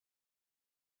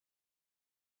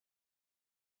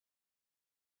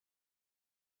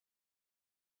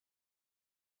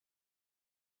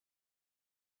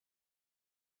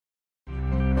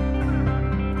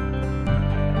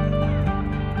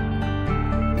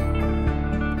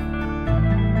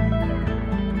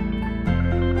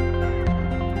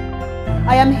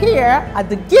I am here at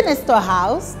the Guinness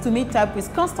Storehouse to meet up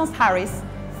with Constance Harris,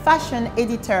 fashion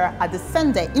editor at the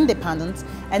Sunday Independent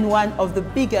and one of the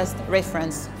biggest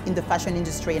references in the fashion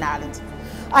industry in Ireland.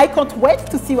 I can't wait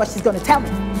to see what she's going to tell me.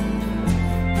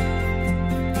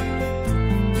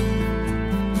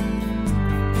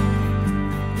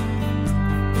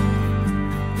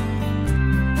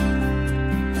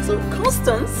 So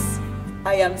Constance,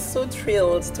 I am so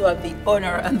thrilled to have the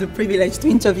honor and the privilege to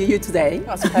interview you today.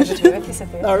 Oh, it's a pleasure to be with you,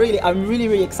 Sophia. No, really, I'm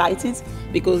really excited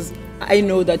because I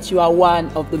know that you are one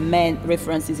of the main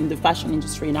references in the fashion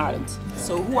industry in Ireland.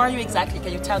 So who are you exactly?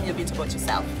 Can you tell me a bit about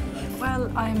yourself?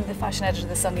 Well, I'm the fashion editor of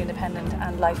the Sunday Independent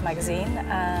and Life magazine,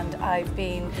 and I've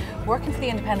been working for the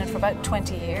Independent for about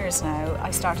 20 years now. I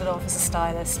started off as a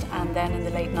stylist, and then in the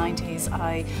late 90s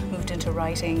I moved into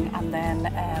writing and then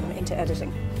into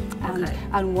editing.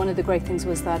 And one of the great things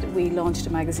was that we launched a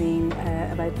magazine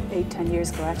about 8-10 years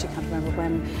ago. I actually can't remember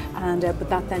when, and but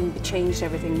that then changed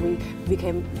everything. We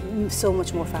became so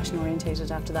much more fashion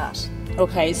orientated after that.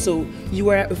 Okay, so you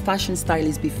were a fashion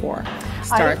stylist before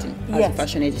starting as a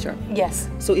fashion editor. Yes.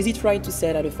 So is it right to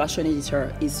say that a fashion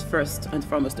editor is first and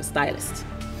foremost a stylist?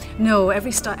 No,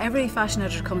 every fashion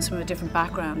editor comes from a different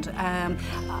background.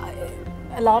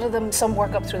 A lot of them, some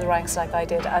work up through the ranks like I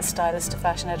did as stylist to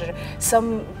fashion editor.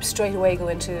 Some straight away go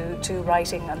into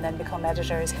writing and then become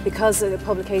editors. Because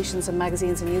publications and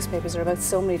magazines and newspapers are about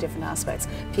so many different aspects,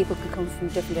 people can come from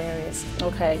different areas.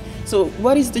 Okay, so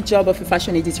what is the job of a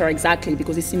fashion editor exactly?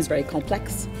 Because it seems very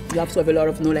complex. You have to have a lot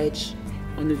of knowledge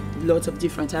on lots of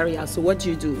different areas. So what do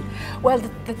you do? Well,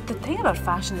 the thing about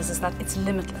fashion is that it's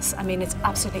limitless. I mean, it's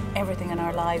absolutely everything in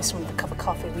our lives, from the cup of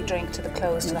coffee we drink to the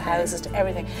clothes to the houses to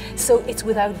everything. So it's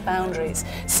without boundaries.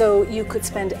 So you could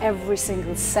spend every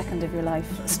single second of your life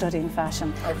studying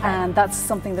fashion. And that's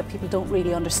something that people don't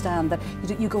really understand, that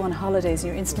you go on holidays and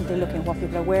you're instantly looking at what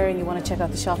people are wearing, you want to check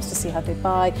out the shops to see how they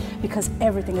buy, because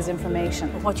everything is information.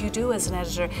 What you do as an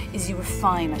editor is you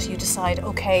refine it. You decide,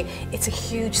 okay, it's a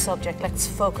huge subject, let's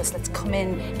focus, let's come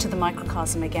in to the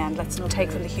microcosm again, let's take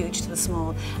from the huge to the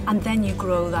small, and then you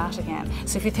grow that again.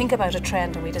 So if you think about a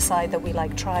trend and we decide that we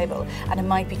like tribal, and it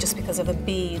might be just because of a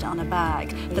bead on a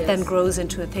bag that then grows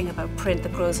into a thing about print,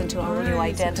 that grows into a whole new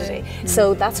identity.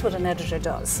 So that's what an editor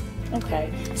does.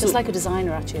 Okay. Just like a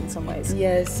designer actually in some ways.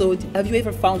 Yes, so have you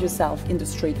ever found yourself in the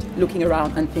street looking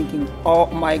around and thinking, oh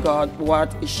my God,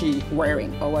 what is she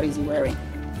wearing, or what is he wearing?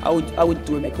 I would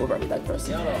do a makeover with that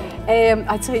person.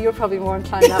 I'd say you're probably more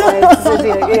inclined that way,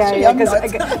 Cynthia.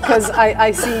 Because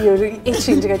I see you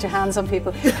itching to get your hands on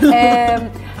people.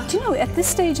 Do you know, at this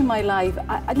stage in my life,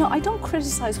 I don't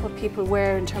criticise what people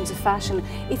wear in terms of fashion.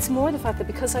 It's more the fact that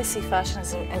because I see fashion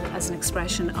as an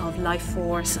expression of life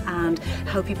force and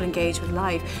how people engage with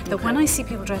life, that when I see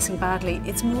people dressing badly,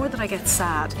 it's more that I get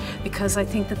sad, because I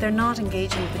think that they're not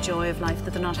engaging with the joy of life,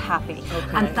 that they're not happy.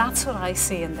 And that's what I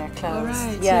see in their clothes. All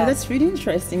right. Yeah, that's really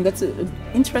interesting. That's an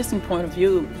interesting point of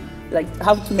view, like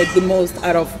how to make the most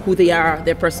out of who they are,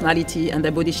 their personality and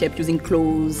their body shape, using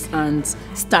clothes and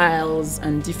styles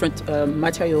and different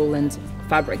material and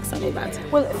fabrics and all that.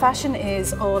 Well, fashion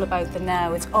is all about the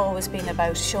now. It's always been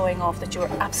about showing off that you're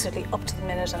absolutely up to the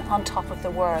minute and on top of the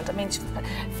world. I mean,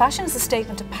 fashion is a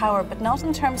statement of power, but not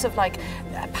in terms of like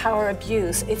power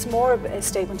abuse. It's more a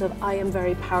statement of I am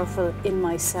very powerful in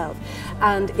myself.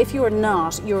 And if you are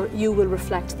not, you will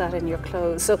reflect that in your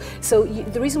clothes. So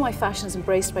the reason why fashion is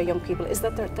embraced by young people is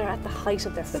that they're at the height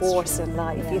of their force in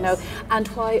life, you know. And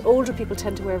why older people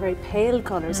tend to wear very pale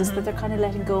colours is that they're kind of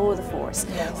letting go of the force,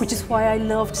 which is why I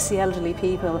love to see elderly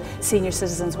people, senior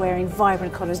citizens, wearing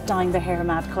vibrant colours, dyeing their hair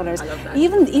mad colours.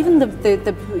 Even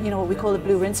the you know what we call the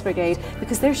blue rinse brigade,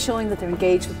 because they're showing that they're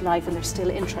engaged with life and they're still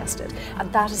interested.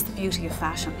 And that is the beauty of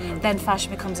fashion. Then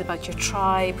fashion becomes about your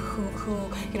tribe, who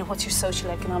you know, what's your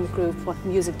socio-economic group, what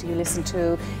music do you listen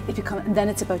to? And then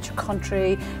it's about your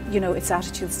country, you know, its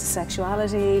attitudes to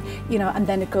sexuality, you know, and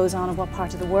then it goes on of what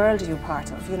part of the world are you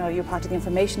part of? You know, you're part of the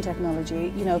information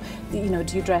technology. You know,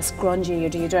 do you dress grungy, or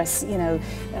do you dress, you know,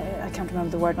 I can't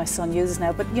remember the word my son uses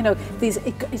now, but you know,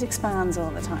 it expands all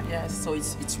the time. Yes, so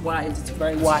it's wide, it's a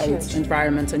very wide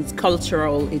environment, and it's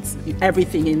cultural, it's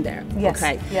everything in there. Yes.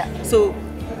 Okay. Yeah. So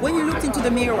when you looked into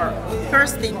the mirror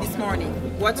first thing this morning,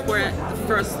 what were the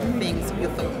first things you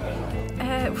thought?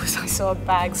 I saw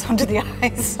bags under the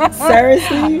eyes.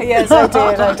 Seriously? Yes, I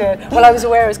did. Well, I was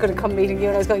aware I was going to come meeting you,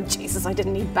 and I was going, Jesus, I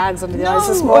didn't need bags under the eyes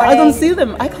this morning. I don't see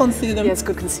them. I can't see them. Yeah, it's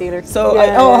good concealer. So,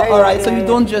 all right. So you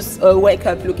don't just wake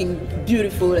up looking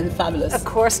beautiful and fabulous. Of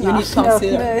course not. You need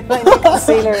concealer. No, I need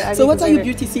concealer. So what are your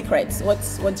beauty secrets?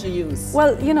 What do you use?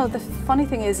 Well, you know, the funny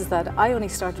thing is that I only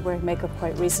started wearing makeup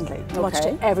quite recently, much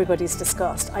to everybody's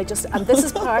disgust. And this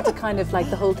is part of kind of like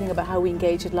the whole thing about how we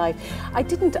engage with life.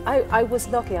 I was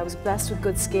lucky. I was blessed with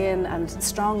good skin and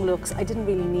strong looks. I didn't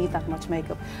really need that much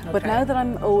makeup. But now that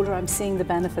I'm older, I'm seeing the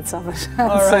benefits of it.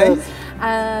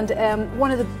 And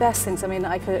one of the best things, I mean,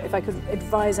 if I could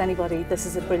advise anybody, this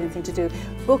is a brilliant thing to do.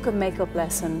 Book a makeup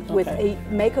lesson with a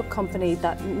makeup company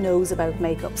that knows about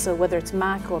makeup. So whether it's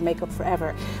MAC or Makeup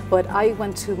Forever. But I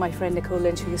went to my friend Nicole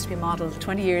Lynch, who used to be a model.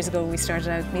 20 years ago we started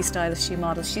out, me stylist, she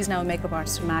models. She's now a makeup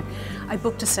artist for MAC. I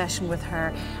booked a session with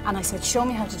her and I said, show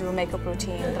me how to do a makeup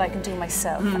routine that I can do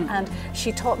myself. And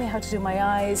she taught me how to do my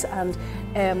eyes, and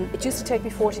it used to take me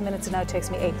 40 minutes and now it takes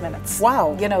me 8 minutes.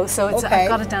 Wow. You know, so it's, I've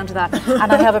got it down to that.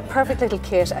 And I have a perfect little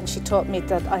kit, and she taught me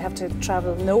that I have to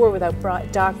travel nowhere without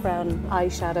dark brown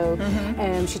eyeshadow.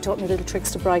 She taught me little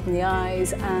tricks to brighten the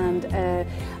eyes, and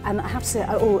I have to say,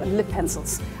 and lip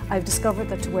pencils. I've discovered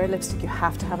that to wear lipstick you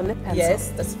have to have a lip pencil.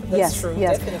 Yes, that's true.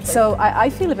 Yes. Definitely. So I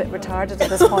feel a bit retarded at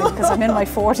this point because I'm in my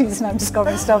 40s and I'm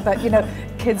discovering stuff that, you know,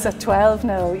 kids at 12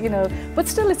 know, you know. But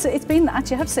still, it's been,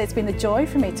 actually I have to say, it's been a joy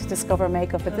for me to discover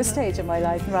makeup at this stage of my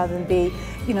life rather than be,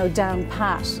 you know, down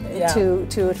pat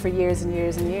to it for years and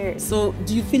years and years. So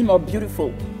do you feel more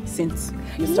beautiful since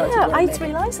you started wearing makeup? I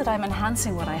realised that I'm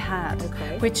enhancing what I had,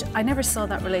 which I never saw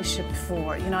that relationship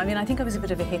before. You know, I mean, I think I was a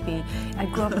bit of a hippie. I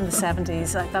grew up in the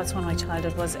 70s. That's when my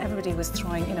childhood was. Everybody was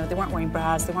throwing, you know, they weren't wearing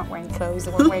bras, they weren't wearing clothes,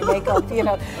 they weren't wearing makeup, you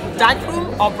know. Dark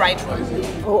room or bright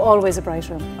room? Oh, always a bright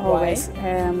room, always.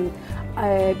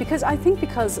 Why? Because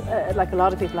like a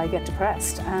lot of people, I get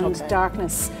depressed, and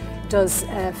darkness does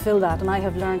fill that, and I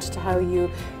have learned to how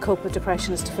you cope with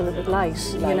depression is to fill it with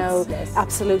light. You know,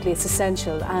 absolutely, it's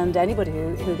essential, and anybody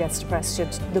who gets depressed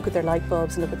should look at their light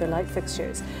bulbs and look at their light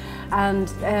fixtures. And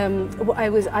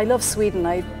I love Sweden.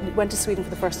 I went to Sweden for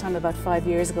the first time about 5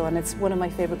 years ago, and it's one of my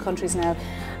favourite countries now.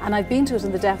 And I've been to it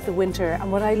in the depth of winter,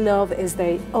 and what I love is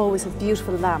they always have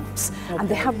beautiful lamps, and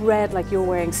they have red like you're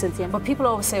wearing, Cynthia. But people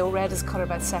always say, oh, red is a colour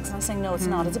about sex, and I'm saying no, it's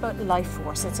not. It's about life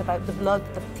force. It's about the blood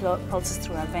that pulses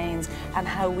through our veins and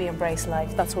how we embrace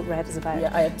life. That's what red is about.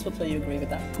 Yeah, I totally agree with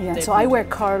that. Yeah, so I wear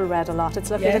coral red a lot. It's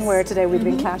lucky I didn't wear it today. We'd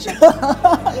been clashing.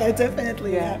 Yeah,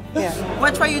 definitely. Yeah.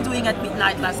 What were you doing at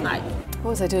midnight last night? What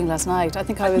was I doing last night? I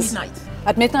think I was... Midnight?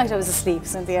 At midnight I was asleep,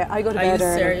 Cynthia. I go to bed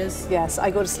early. Are you serious? Yes,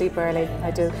 I go to sleep early. I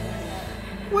do.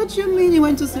 What do you mean you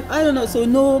went to sleep? I don't know, so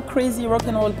no crazy rock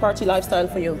and roll party lifestyle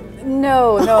for you?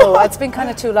 No, it's been kind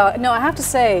of too long. No, I have to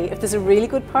say, if there's a really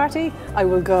good party, I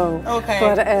will go.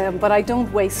 Okay. But I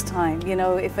don't waste time. You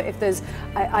know, if there's,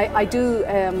 I do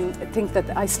think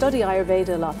that I study Ayurveda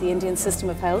a lot, the Indian system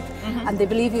of health, and they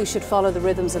believe you should follow the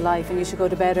rhythms of life, and you should go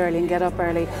to bed early and get up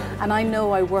early. And I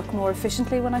know I work more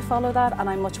efficiently when I follow that, and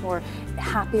I'm much more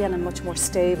happy and I'm much more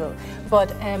stable.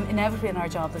 But inevitably in our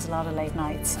job, there's a lot of late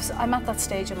nights. So I'm at that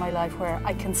stage in my life where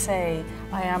I can say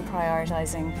I am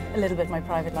prioritising a little bit my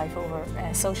private life over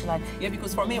social life. Yeah,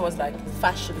 because for me it was like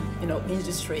fashion, you know,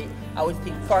 industry. I would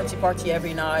think party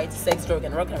every night, sex, drug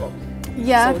and rock and roll.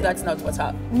 Yeah. So that's not what's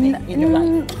happening in your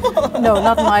life. No,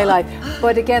 not in my life.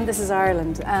 But again, this is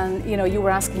Ireland, and you know, you were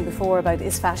asking before about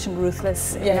is fashion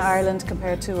ruthless in Ireland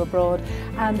compared to abroad,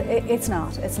 and it's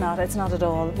not at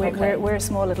all. We're a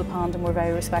small little pond, and we're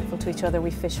very respectful to each other.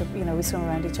 We fish, you know, we swim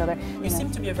around each other. You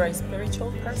seem to be a very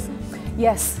spiritual person.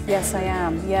 Yes, I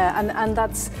am. Yeah, and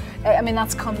that's, I mean,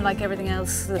 that's come like everything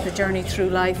else, the journey through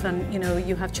life, and you know,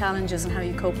 you have challenges and how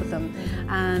you cope with them,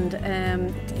 and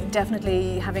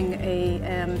definitely having a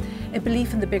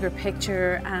belief in the bigger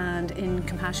picture and in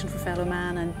compassion for fellow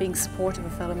man and being supportive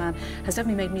of fellow man has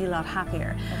definitely made me a lot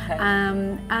happier.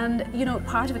 And you know,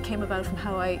 part of it came about from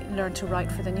how I learned to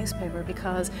write for the newspaper,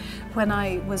 because when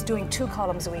I was doing 2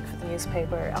 columns a week for the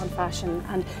newspaper on fashion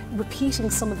and repeating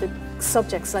some of the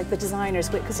subjects like the designers,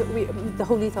 because the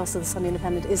whole ethos of the Sunday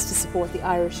Independent is to support the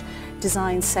Irish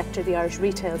design sector, the Irish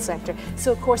retail sector.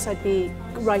 So of course I'd be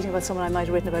writing about someone I might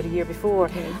have written about a year before,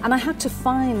 and I had to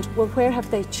find, well, where have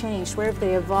they changed, where have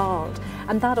they evolved,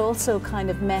 and that also kind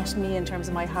of met me in terms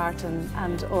of my heart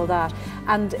and all that,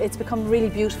 and it's become really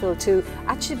beautiful to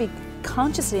actually be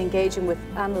consciously engaging with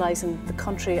analysing the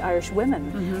country, Irish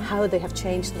women, how they have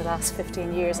changed in the last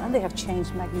 15 years, and they have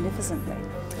changed magnificently.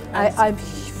 I'm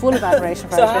full of admiration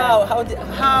for So Irish women.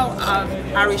 how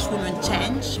have Irish women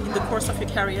changed in the course of your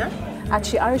career?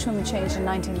 Actually, Irish women changed in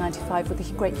 1995 with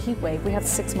the great heat wave. We had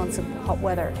 6 months of hot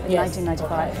weather in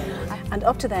 1995. Okay. And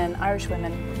up to then, Irish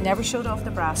women never showed off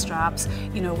the bra straps,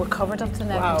 you know, were covered up to the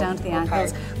neck and down to the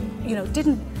ankles. You know,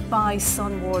 didn't buy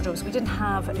sun wardrobes. We didn't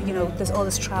have, you know, all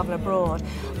this travel abroad.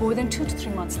 But within 2 to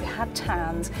 3 months, they had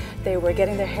tans. They were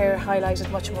getting their hair highlighted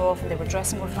much more often. They were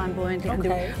dressing more flamboyantly.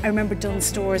 And I remember Dunnes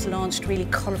Stores launched really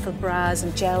colourful bras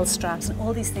and gel straps, and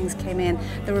all these things came in.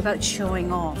 They were about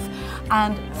showing off.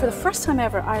 And for the first time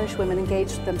ever, Irish women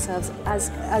engaged themselves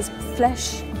as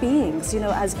flesh beings, you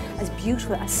know, as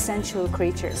beautiful, as sensual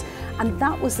creatures. And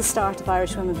that was the start of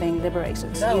Irish women being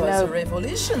liberated. That was a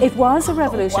revolution. It was a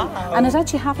revolution. Oh, wow. And it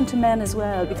actually happened to men as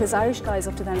well, because Irish guys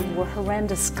up to then were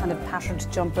horrendous kind of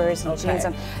patterned jumpers and jeans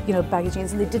and, you know, baggy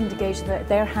jeans, and they didn't engage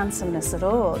their handsomeness at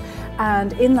all.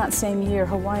 And in that same year,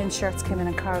 Hawaiian shirts came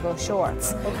in cargo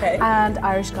shorts. And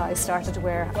Irish guys started to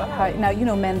wear, now, you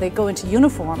know, men, they go into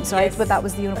uniforms, right? But that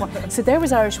was the uniform. So there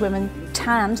was Irish women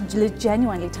tanned,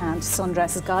 genuinely tanned,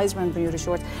 sundresses, guys wearing Bermuda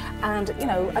shorts, and, you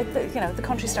know, the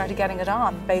country started getting it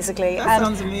on, basically. That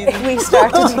sounds amazing. We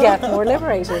started to get more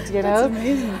liberated, you know. That's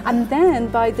amazing. And then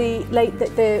by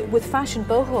the with fashion,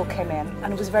 boho came in,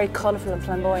 and it was very colourful and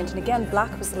flamboyant. And again,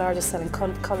 black was the largest selling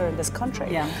colour in this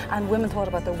country. And women thought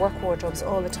about their work wardrobes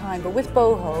all the time. But with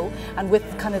boho, and with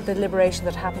kind of the liberation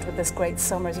that happened with this great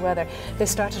summer's weather, they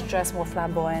started to dress more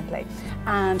flamboyantly.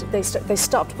 And they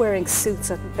stopped wearing suits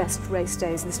at best race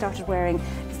days, and they started wearing,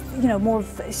 you know, more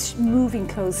moving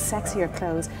clothes, sexier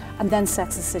clothes, and then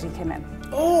Sex and the City came in.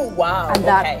 Oh wow! And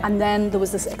and then there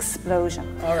was this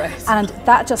explosion. All right. And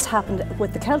that just happened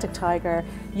with the Celtic Tiger.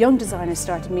 Young designers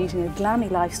started meeting, a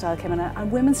glammy lifestyle came in,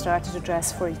 and women started to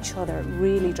dress for each other,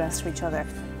 really dress for each other,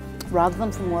 rather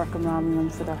than from work and rather than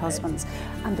for their husbands.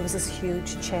 And there was this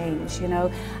huge change, you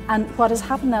know. And what has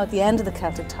happened now at the end of the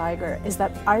Celtic Tiger is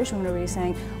that Irish women are really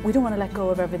saying, we don't want to let go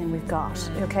of everything we've got,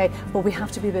 okay, but we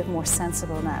have to be a bit more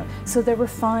sensible now. So they're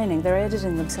refining, they're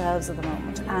editing themselves at the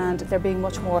moment, and they're being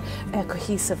much more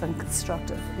cohesive and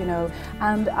constructive, you know.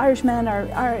 And Irish men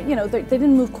are you know, they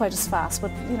didn't move quite as fast,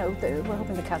 but, you know, we're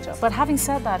hoping to catch up. But having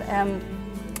said that,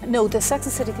 no, the Sex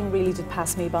and the City thing really did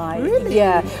pass me by. Really?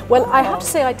 Yeah. Well, I have to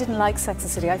say I didn't like Sex and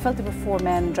the City. I felt there were 4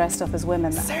 men dressed up as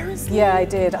women. Seriously? Yeah, I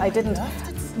did. I didn't.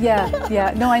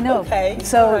 Yeah. No, I know. Okay.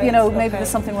 So, you know, maybe there's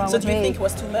something wrong with me. So do you think it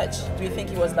was too much? Do you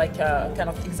think it was like a kind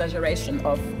of exaggeration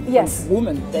of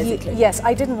women, basically? Yes,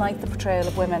 I didn't like the portrayal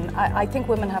of women. I think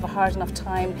women have a hard enough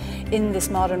time in this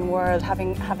modern world,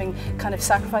 having kind of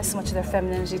sacrificed so much of their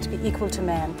femininity to be equal to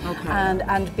men,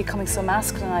 and becoming so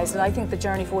masculinized. And I think the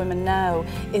journey for women now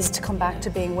is to come back to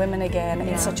being women again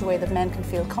in such a way that men can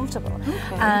feel comfortable,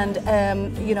 and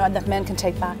you know, and that men can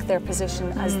take back their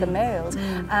position as the males,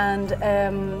 and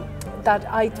that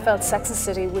I felt Sex and the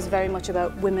City was very much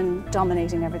about women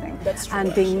dominating everything. That's true,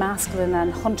 and being masculine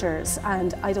and hunters.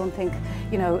 And I don't think,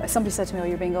 you know, somebody said to me, oh,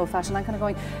 you're being old-fashioned. I'm kind of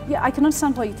going, yeah, I can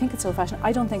understand why you think it's old-fashioned.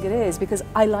 I don't think it is, because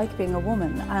I like being a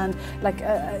woman. And like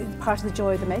part of the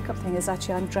joy of the makeup thing is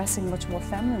actually I'm dressing much more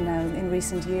feminine now in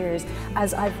recent years,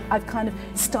 as I've kind of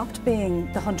stopped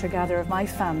being the hunter-gatherer of my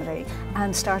family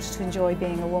and started to enjoy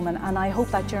being a woman. And I hope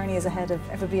that journey is ahead of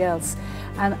everybody else.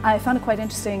 And I found it quite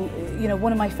interesting, you know,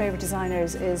 one of my favourite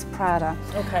designers is Prada.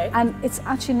 And it's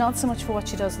actually not so much for what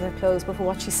she does with her clothes, but for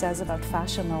what she says about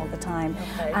fashion all the time.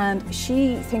 And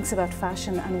she thinks about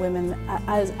fashion and women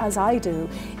as I do,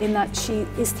 in that she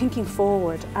is thinking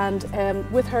forward. And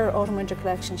with her autumn-winter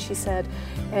collection, she said,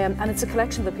 and it's a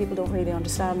collection that people don't really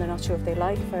understand, they're not sure if they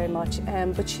like very much,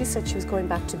 but she said she was going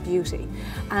back to beauty,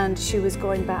 and she was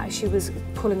going back, she was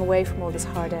pulling away from all this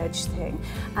hard-edged thing.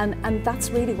 And that's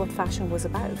really what fashion was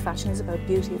about. Fashion is about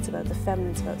beauty, it's about the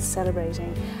feminine, it's about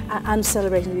celebrating, and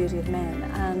celebrating the beauty of men,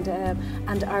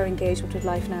 and our engagement with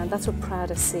life now. And that's what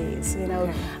Prada sees, you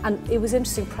know. And it was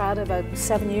interesting, Prada about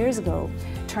 7 years ago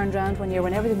turned around one year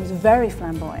when everything was very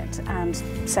flamboyant and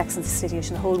Sex and the City, and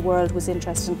the whole world was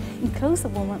interested in clothes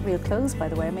that weren't real clothes, by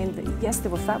the way. I mean, yes,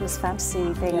 there were fabulous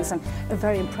fantasy things and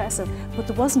very impressive, but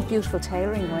there wasn't beautiful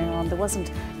tailoring going on, there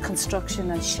wasn't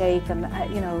construction and shape and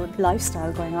you know,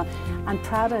 lifestyle going on. And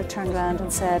Prada turned around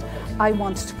and said, I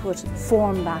want to put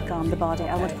form back on the body,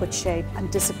 I want to put shape and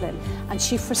discipline. And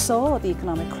she foresaw the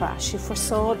economic crash, she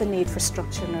foresaw the need for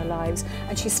structure in her lives,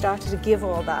 and she started to give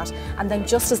all that. And then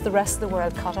just as the rest of the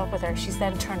world caught up with her, she's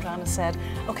then turned around and said,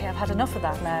 okay, I've had enough of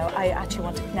that now, I actually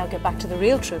want to now get back to the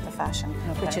real truth of fashion,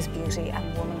 which is beauty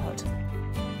and womanhood.